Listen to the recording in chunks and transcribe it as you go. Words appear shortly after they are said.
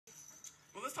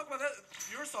let's talk about that.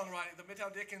 Your songwriting, the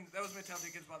Midtown Dickens. That was Midtown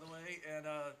Dickens, by the way. And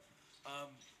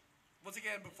once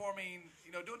again, performing,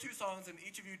 doing two songs, and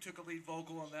each of you took a lead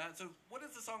vocal on that. So, what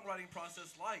is the songwriting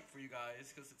process like for you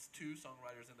guys? Because it's two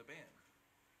songwriters in the band.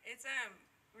 It's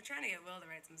we're trying to get Will to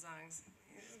write some songs.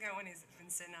 He's got one he's been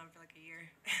sitting on for like a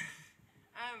year.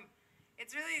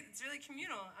 It's really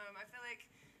communal. I feel like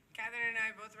Catherine and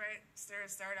I both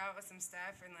start out with some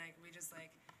stuff, and like we just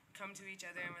like come to each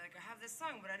other and we're like, I have this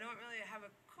song, but I don't really have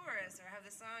a chorus, or I have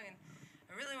this song and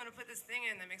I really want to put this thing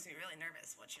in that makes me really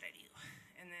nervous. What should I do?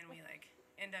 And then we like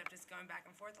end up just going back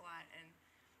and forth a lot and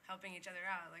helping each other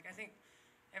out. Like I think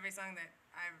every song that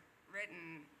I've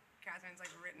written, Catherine's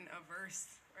like written a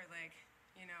verse or like,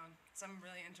 some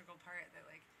really integral part that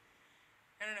like,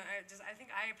 I don't know, I think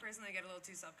I personally get a little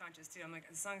too self-conscious too. I'm like,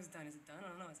 the song's done. Is it done? I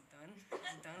don't know. Is it done?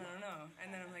 Is it done? I don't know.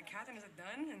 And then I'm like, Catherine, is it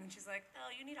done? And then she's like,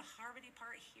 oh, you need a harmony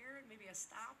part here, maybe a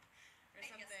stop or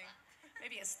something.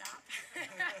 Maybe a stop.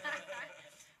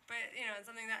 But, it's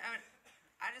something that I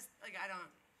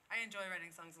enjoy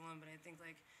writing songs alone, but I think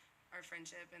like our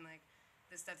friendship and like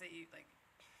the stuff that you like,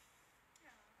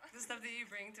 the stuff that you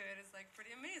bring to it is like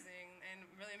pretty amazing and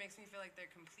really makes me feel like they're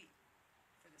complete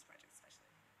for this project especially.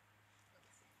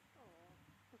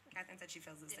 Catherine said she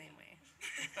feels the same way.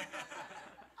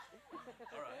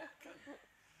 All right, good.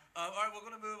 All right, we're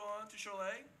going to move on to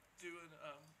Cholet, doing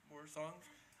more songs.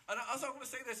 And also, I'm going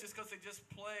to say this just because they just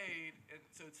played, and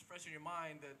so it's fresh in your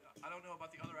mind that I don't know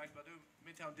about the other acts, but I do.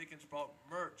 Midtown Dickens brought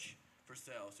merch for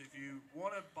sale. So if you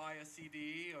want to buy a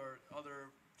CD or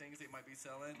other things they might be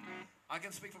selling, I can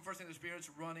speak from first-hand experience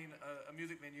running a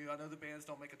music venue. I know the bands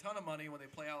don't make a ton of money when they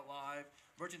play out live.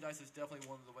 Merchandise is definitely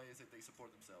one of the ways that they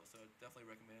support themselves. So I definitely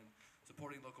recommend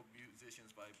supporting local musicians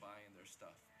by buying their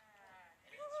stuff.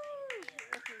 You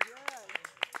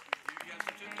guys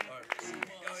too? All right.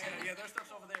 Oh, yeah, their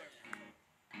stuff's over there.